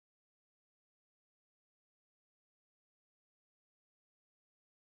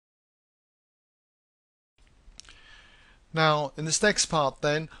Now in this next part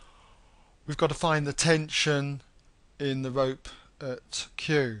then we've got to find the tension in the rope at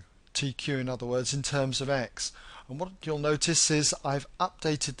Q, TQ in other words, in terms of X. And what you'll notice is I've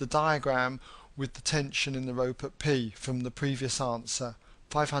updated the diagram with the tension in the rope at P from the previous answer,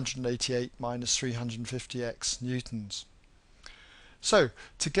 588 minus 350x newtons. So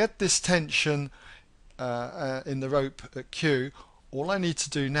to get this tension in the rope at Q, all I need to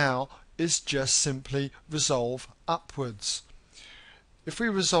do now is just simply resolve upwards. If we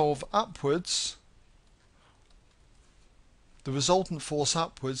resolve upwards, the resultant force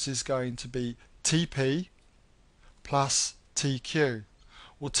upwards is going to be TP plus TQ.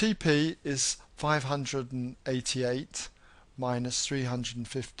 Well, TP is 588 minus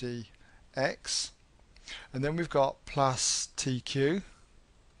 350x, and then we've got plus TQ,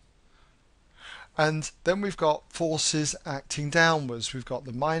 and then we've got forces acting downwards. We've got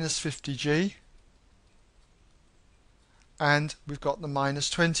the minus 50g and we've got the minus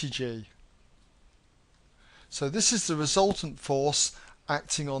 20g. So this is the resultant force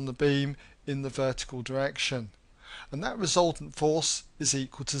acting on the beam in the vertical direction, and that resultant force is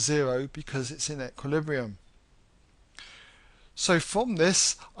equal to 0 because it's in equilibrium. So from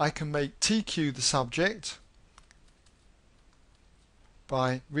this I can make TQ the subject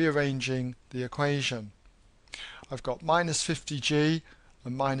by rearranging the equation. I've got minus 50g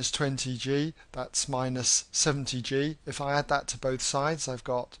and minus 20g, that's minus 70g. If I add that to both sides, I've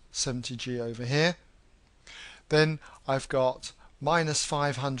got 70g over here. Then I've got minus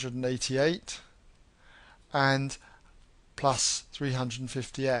 588 and plus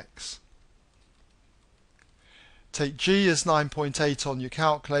 350x. Take g as 9.8 on your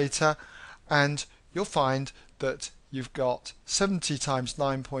calculator and you'll find that you've got 70 times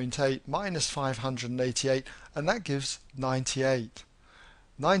 9.8 minus 588, and that gives 98.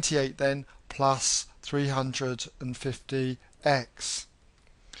 98 then plus 350x.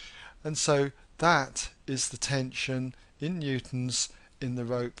 And so that is the tension in newtons in the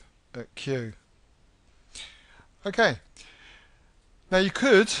rope at Q. Okay, now you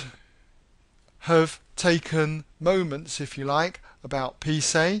could have taken moments, if you like, about P,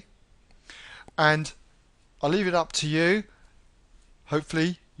 say, and I'll leave it up to you.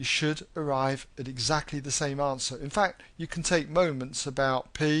 Hopefully you should arrive at exactly the same answer. In fact, you can take moments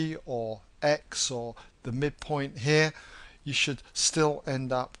about P or X or the midpoint here. You should still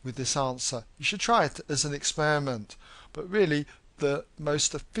end up with this answer. You should try it as an experiment, but really the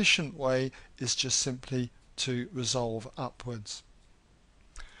most efficient way is just simply to resolve upwards.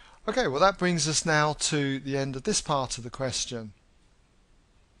 Okay, well that brings us now to the end of this part of the question.